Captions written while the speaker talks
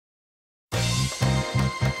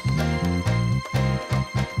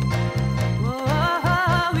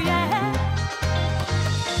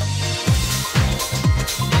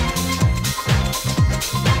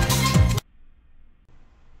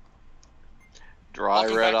Dry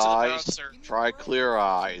Welcome red back to the eyes, bouncer. try clear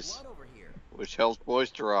eyes, which helps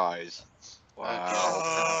moisturize.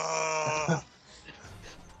 Wow.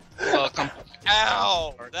 Welcome.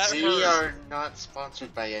 Ow! That We hurt. are not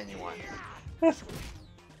sponsored by anyone.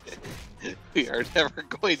 We are never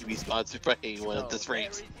going to be sponsored by anyone at this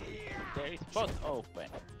rate. There is spot open.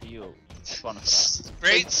 You sponsor.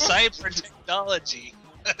 Great cyber technology.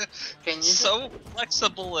 Can you So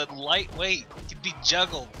flexible and lightweight. Can be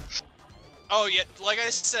juggled. Oh yeah, like I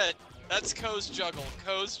said, that's Ko's juggle.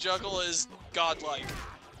 Ko's juggle is godlike.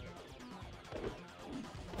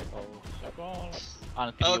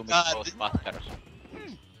 Until you God. meet Ghostbusters.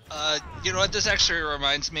 You know what this actually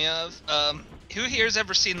reminds me of? Who here's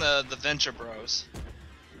ever seen the Venture Bros?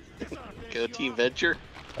 Go Team Venture.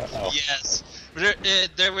 Yes.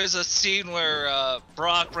 There was a scene where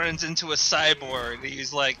Brock runs into a cyborg. And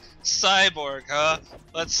he's like, "Cyborg, huh?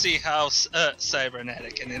 Let's see how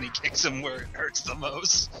cybernetic," and then he kicks him where it hurts the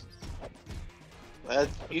most.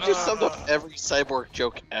 You just summed up every cyborg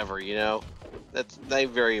joke ever, you know? That's not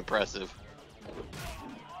very impressive.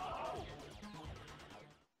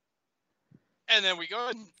 And then we go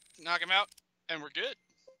ahead and knock him out, and we're good.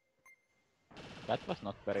 That was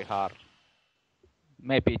not very hard.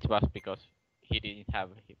 Maybe it was because he didn't have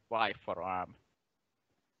his wife or arm.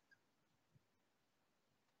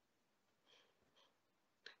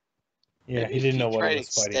 Yeah, Maybe he didn't know what tried he was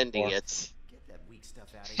fighting extending for. it. Get that weak stuff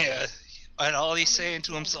out of Yeah. And all he's saying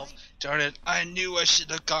to himself, "Darn it, I knew I should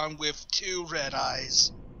have gone with 2 red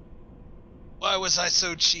eyes. Why was I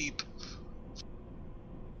so cheap?"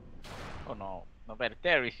 Oh no. No, well,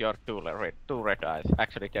 there is your two red eyes.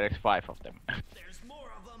 Actually, there is 5 of them. There's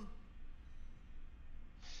more of them.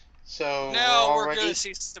 So Now we're already gonna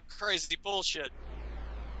see some crazy bullshit.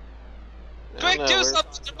 Quick, No, do we're-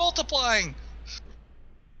 something! They're multiplying!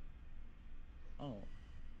 Oh.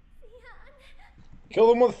 Kill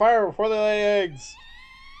them with fire before they lay eggs.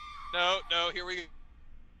 No, here we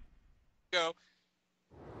go.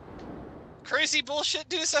 Crazy bullshit,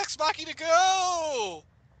 Deus Ex Machina, go!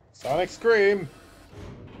 Sonic Scream.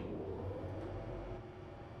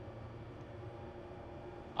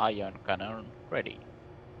 Ion cannon ready.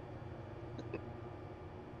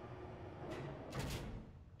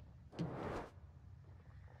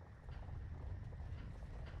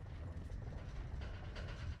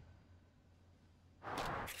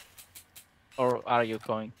 Or are you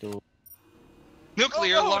going to...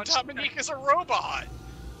 Nuclear oh no, launch. Dominique is a robot!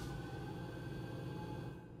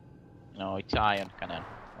 No, it's ion cannon.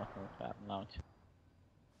 Not nuclear launch.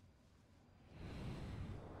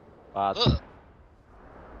 But... Ugh.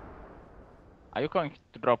 Are you going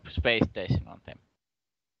to drop space station on them?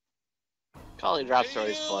 Calling drops are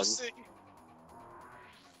always We'll fun. see.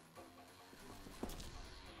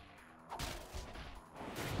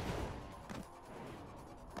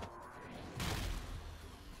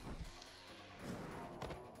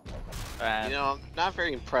 And, You know, I'm not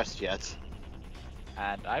very impressed yet.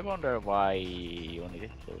 and I wonder why you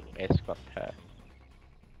needed to escort her.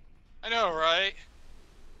 I know, right?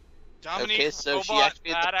 Dominique, Okay, so she robot,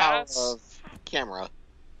 activated the power badass. of camera.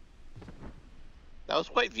 That was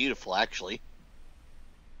quite beautiful, actually.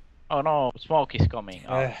 Oh no, smoke is coming.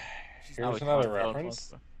 Oh, now Here's it's another not-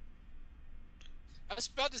 reference. I was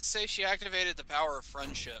about to say she activated the power of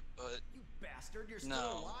friendship, but You bastard, you're still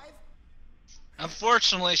No. alive?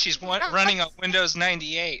 Unfortunately, she's running on Windows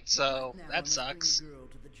 98, so Now, that I'm sucks. bringing girl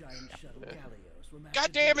to the giant shuttle Gallios, where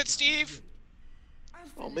God damn it, Steve!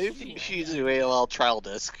 Well, maybe she's using AOL trial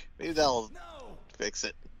disk. Maybe that'll No! fix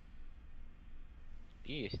it.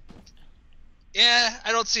 Jeez. Yeah,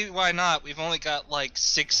 I don't see why not. We've only got like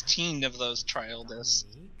 16 of those trial discs.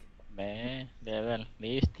 Man, level.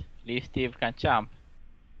 Least Steve can jump.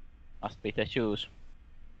 Must be the shoes.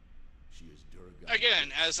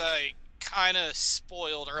 Again, as I kinda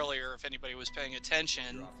spoiled earlier, if anybody was paying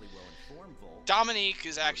attention, Dominique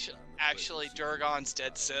is actually Durgon's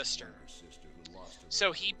dead sister.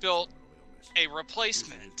 So he built a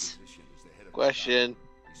replacement. Question.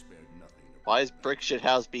 Why is Brick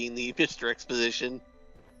Shithouse being the Mr. Exposition?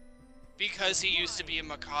 Because he used to be a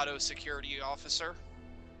Mikado security officer.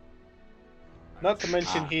 Not to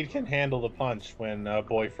mention he can handle the punch when a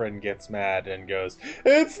boyfriend gets mad and goes,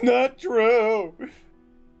 "It's not true."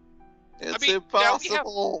 It's mean,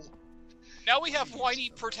 impossible. Now we have whiny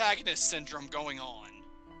protagonist syndrome going on.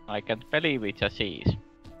 I can't believe it's a seas.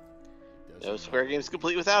 No Square Game's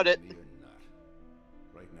complete without it.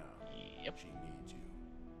 Yep.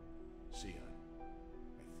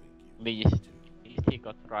 At Least he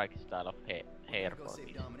got right style of hair Go for save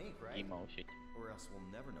this Dominique, right? emotion. Or else we'll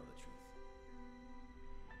never know the truth.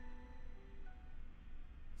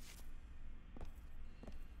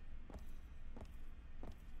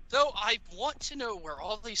 Though I want to know where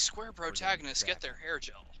all these square protagonists get their hair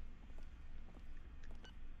gel.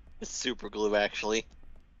 It's super glue, actually.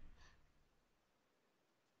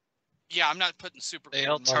 Yeah, I'm not putting super They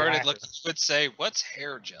glue all in turn there. and look would say, "What's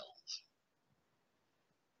hair gel?"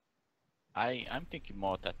 I'm thinking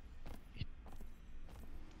more that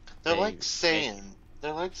They're They like make- Saiyan.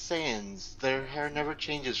 They're like Saiyans. Their hair never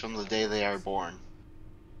changes from the day they are born.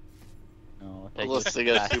 no, they Unless just they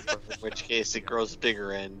go plas- super, in which case it grows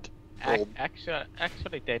bigger and ac- old.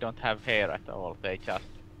 actually they don't have hair at all. They just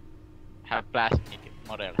have plastic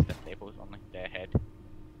models that they put on their head.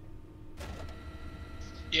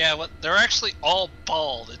 Yeah, well, they're actually all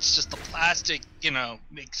bald. It's just the plastic,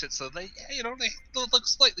 makes it so they look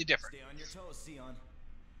slightly different. Stay on your toes, Sion.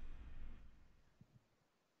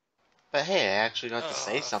 But hey, I actually got to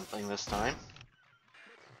say something this time.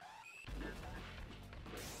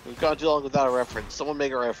 We've gone too long without a reference. Someone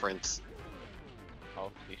make a reference.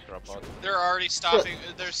 Oh, these robots. They're already stopping.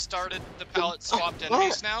 They're started the palette swapped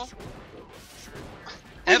enemies now.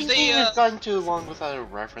 What Have do you they, mean we've gone too long without a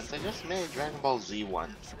reference? I just made Dragon Ball Z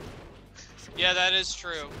one. Yeah, that is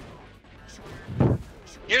true.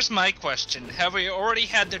 Here's my question: have we already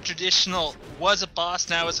had the traditional "was a boss,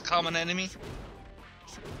 now is a common enemy"?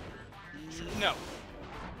 No.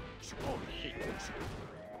 Oh shit.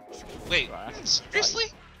 Wait, Right. seriously?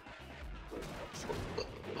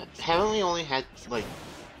 Haven't we only had like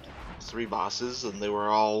 3 bosses and they were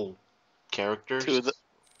all characters? Two of the-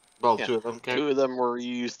 Well, yeah, 2 of them Two characters. of them were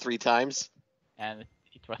used 3 times. And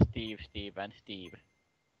it was Steve, and Steve.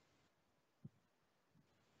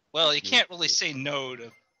 Well, you can't really say no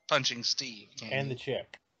to punching Steve, can And you? the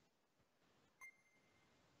chick.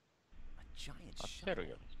 A giant But shuttle.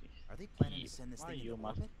 seriously, Are they planning to Steve, send this why thing you into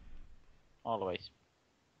must orbit? always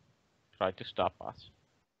try to stop us?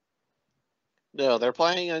 No, they're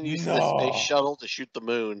planning on using the No. space shuttle to shoot the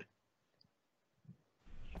moon.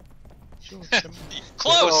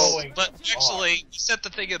 Close, going but on. actually, you set the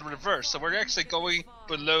thing in reverse, so we're actually going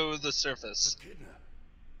below the surface.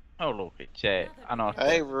 Oh look, it's another.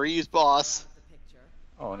 Hey, reuse boss.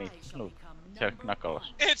 Oh, neat. Look, Chuck Knuckles.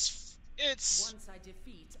 It's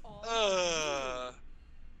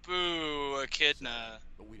boo, Echidna.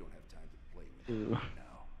 But we don't have time to play with Ooh. it right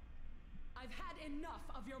now. I've had enough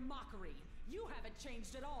of your mockery. You haven't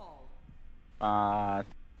changed at all. But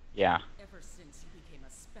yeah, Ever since you became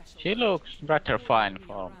a special. she looks rather fine for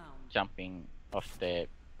from jumping off the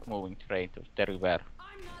moving train to the river.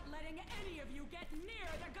 I'm not letting any of you get near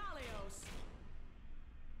the Gallios.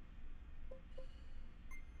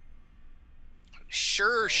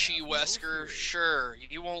 Sure, She-Wesker, sure.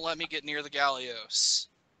 You won't let me get near the Gallios.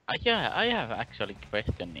 Yeah, I have actually a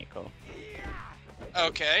question, Nico.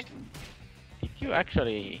 Okay. Did you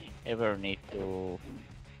actually ever need to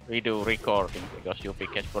redo recording because you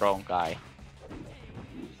picked the wrong guy?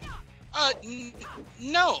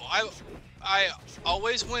 No. I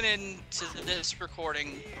always went into this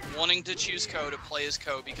recording wanting to choose Ko to play as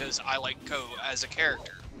Ko because I like Ko as a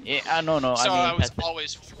character. Yeah, no, So I I mean was that-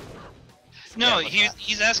 always. No, Yeah,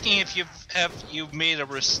 he's asking if you made a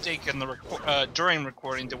mistake in the during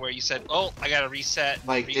recording to where you said, "Oh, I gotta reset."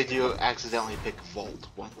 Like, did you accidentally pick Volt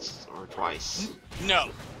once or twice?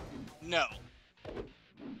 No.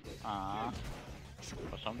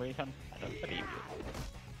 for some reason, I don't believe you.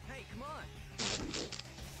 Hey, come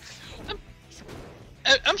on!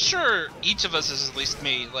 I'm sure each of us has at least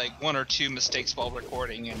made like 1 or 2 mistakes while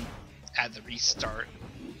recording and had to restart.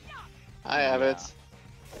 I haven't.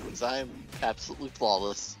 Because I'm absolutely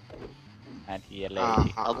flawless. And he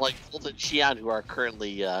lazy. Unlike Volt and Xian, who are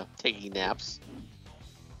currently taking naps.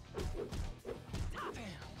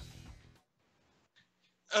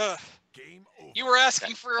 Game over. You were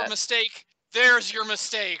asking for a mistake. There's your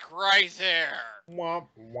mistake right there. Womp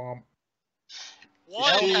womp.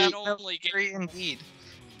 One Yeah. and only game. Very indeed.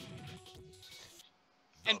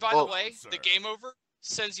 And by Well, the way, the game over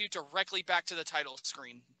sends you directly back to the title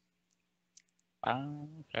screen.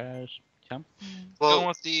 Bonkers. Jump. Going Well,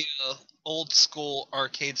 with the old school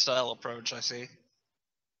arcade style approach, I see.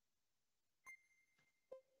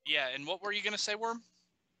 Yeah, and what were you gonna say, Worm?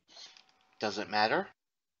 does it matter?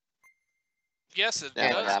 Yes, it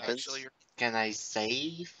That does happens. actually. Can I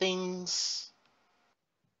say things?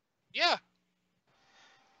 Yeah.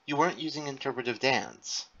 You weren't using interpretive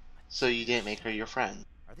dance, so you didn't make her your friend.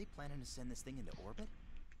 Are they planning to send this thing into orbit?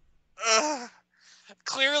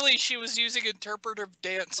 Clearly, she was using interpretive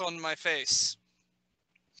dance on my face.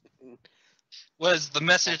 Was the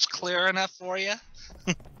message clear enough for you?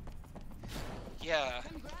 Yeah.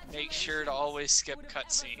 Make sure to always skip Who would have ever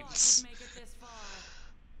thought cutscenes. you'd make it this far?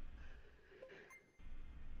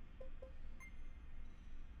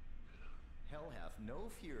 no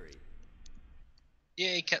fury.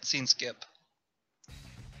 Yay, cutscene skip.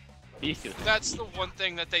 These two. That's the one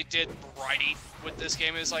thing that they did right with this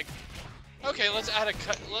game is like, okay, let's add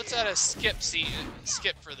a skip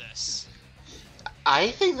for this. I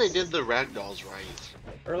think they did the ragdolls right.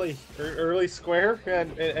 Early Square,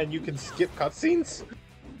 and you can skip cutscenes.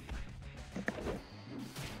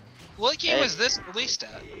 What game was this released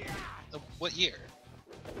at? What year?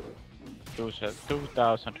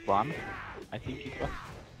 2001, I think it was.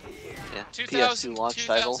 Yeah. 2000, PS2 launch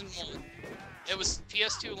title. 2001. It was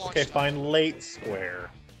PS2 launch. Okay, fine. Late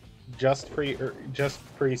Square, just pre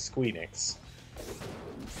Squeenix.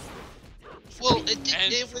 Well,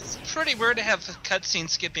 it was pretty weird to have cutscene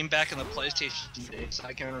skipping back in the PlayStation days.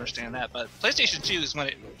 I can understand that, but PlayStation 2 is when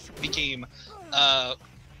it became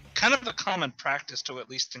kind of a common practice to at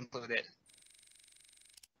least include it.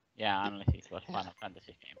 Yeah, unless it was Final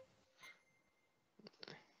Fantasy game.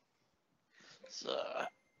 So,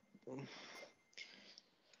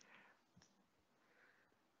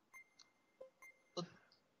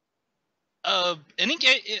 Any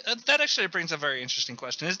game that actually brings a very interesting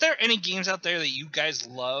question. Is there any games out there that you guys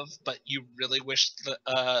love, but you really wish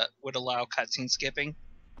would allow cutscene skipping?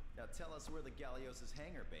 Now tell us where the Gallios'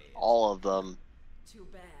 hangar bay is. all of them. Too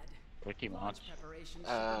bad. Pretty much. Launch preparations should be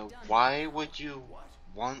done. Why would you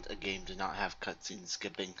want a game to not have cutscene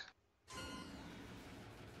skipping?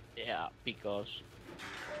 Yeah, because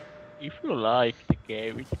if you like the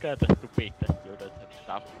game, it's kinda stupid that you don't have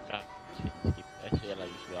stuff to skip, especially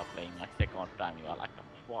if you are playing like second time, you are like,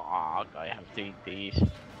 fuck, I have seen these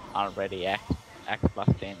already X plus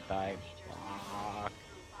 10 times, fuck.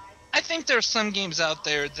 I think there's some games out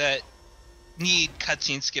there that need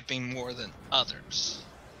cutscene skipping more than others.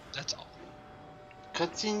 That's all.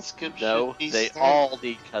 Cutscene skip No, should be they standard. all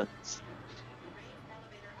need cuts.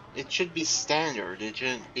 It should be standard. It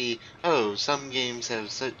shouldn't be, oh, some games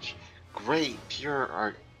have such great, pure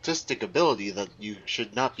artistic ability that you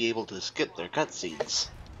should not be able to skip their cutscenes.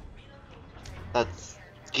 That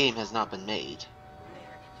game has not been made.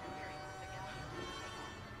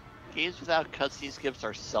 Games without cutscene skips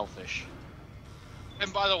are selfish.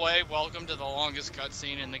 And by the way, welcome to the longest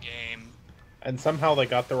cutscene in the game. And somehow they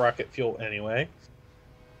got the rocket fuel anyway.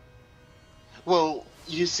 Well,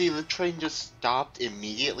 you see, the train just stopped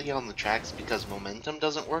immediately on the tracks because momentum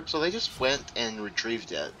doesn't work, so they just went and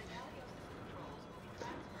retrieved it.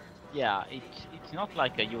 Yeah, it's not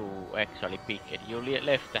like you actually pick it, you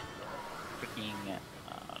left the freaking,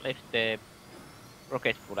 left the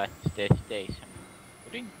rocket fuel at the station.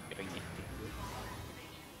 You didn't bring it.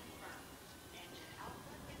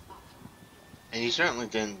 And you certainly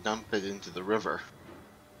didn't dump it into the river.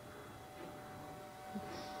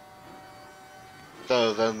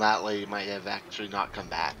 Though then that lady might have actually not come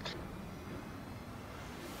back.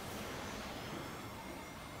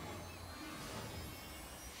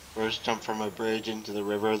 First jump from a bridge into the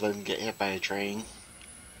river, then get hit by a train.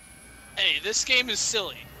 Hey, this game is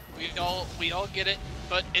silly. We all get it,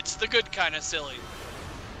 but it's the good kind of silly.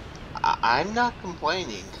 I'm not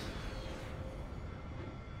complaining.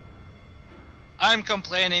 I'm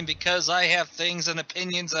complaining because I have things and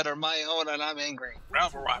opinions that are my own and I'm angry.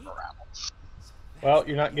 Rabble, rabble, rabble. Well,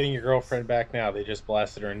 you're not getting your girlfriend back now. They just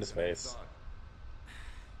blasted her into space.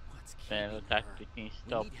 Well, that didn't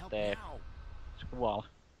stop the squall.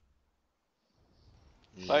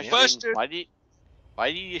 Yeah. Busted.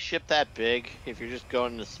 Why do you ship that big if you're just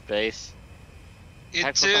going to space?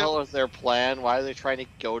 What the hell is their plan? Why are they trying to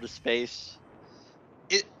go to space?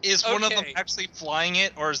 Is one of them Okay. actually flying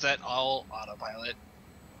it, or is that all autopilot?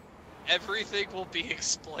 Everything will be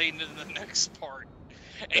explained in the next part.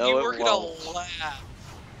 And No, you it were gonna won't. laugh.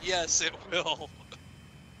 Yes, it will.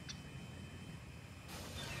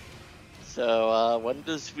 So when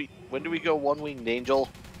do we go One-Winged Angel?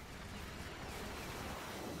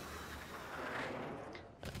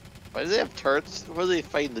 Why do they have turrets? What are they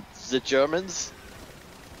fighting? The Germans?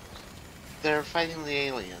 They're fighting the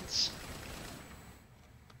aliens.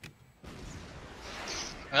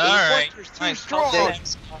 Alright. Deflector's too fine. strong.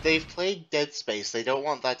 They've played Dead Space. They don't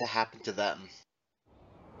want that to happen to them.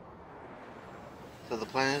 So the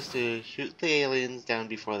plan is to shoot the aliens down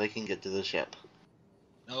before they can get to the ship.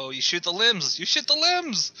 No, you shoot the limbs! You shoot the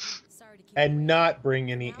limbs! Sorry to keep And you not waiting.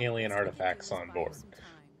 bring any Now alien let's get artifacts this on fire board. some time.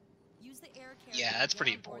 Use the air Yeah, carrier that's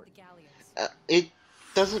pretty down aboard important. the Gallios. It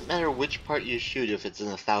doesn't matter which part you shoot if it's in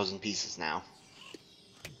 1,000 pieces now.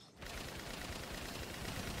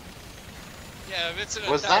 Yeah, if it's in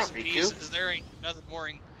Was that 1,000 Riku? pieces, there ain't nothing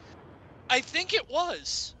boring. I think it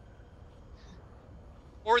was.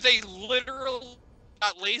 Or they literally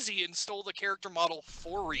got lazy and stole the character model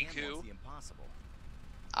for Man Riku. wants the impossible.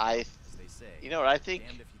 I Stay say. You know what I think?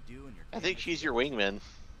 Damned if you do and you're I think damned if she's you your don't. wingman.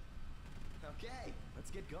 Okay,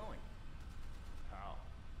 let's get going. How?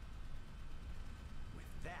 With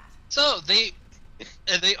that. So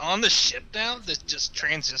are they on the ship now? That just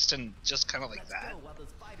transition just kind of like Let's that? go while those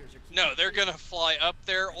fighters are keeping No, they're busy. gonna fly up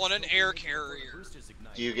there on an air carrier. Boosters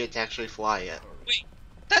ignite. Do you get to actually fly it? Wait,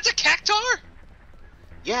 That's a cactar?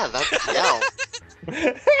 Yeah, that's Zell.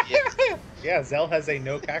 Yeah, Zell has a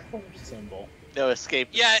no cactuar symbol. No escape.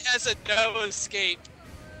 yeah, it has a no escape.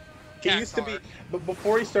 He used to be, Cactuar. but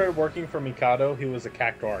before he started working for Mikado, he was a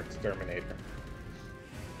cactuar exterminator.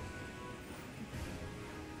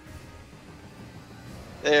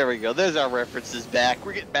 There we go. There's our references back.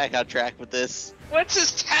 We're getting back on track with this. What's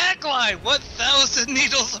his tagline? 1,000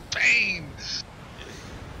 needles of pain.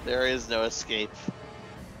 There is no escape.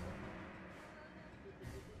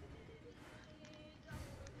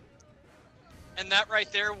 And that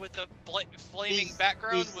right there with the flaming He's-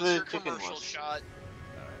 background he's was the your chicken commercial horse. shot.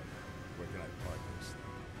 Where can I park this thing?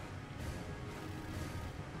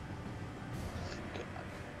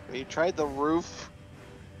 Have you tried the roof?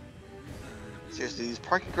 Seriously, these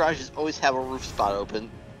parking garages always have a roof spot open.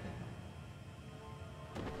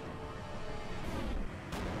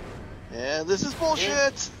 Yeah, this is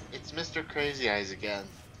bullshit! It's Mr. Crazy Eyes again.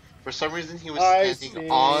 For some reason, he was Hi, standing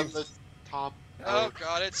Steve. on the top. Oh Of,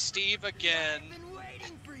 god, it's Steve again.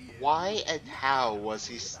 why and how was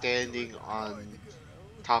he standing on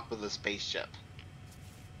top of the spaceship?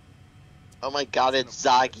 Oh my god, it's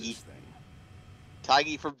Zagi.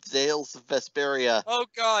 Zagi from Zales of Vesperia. Oh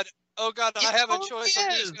god, I have a Oh, choice of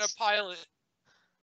who's yes. gonna pilot.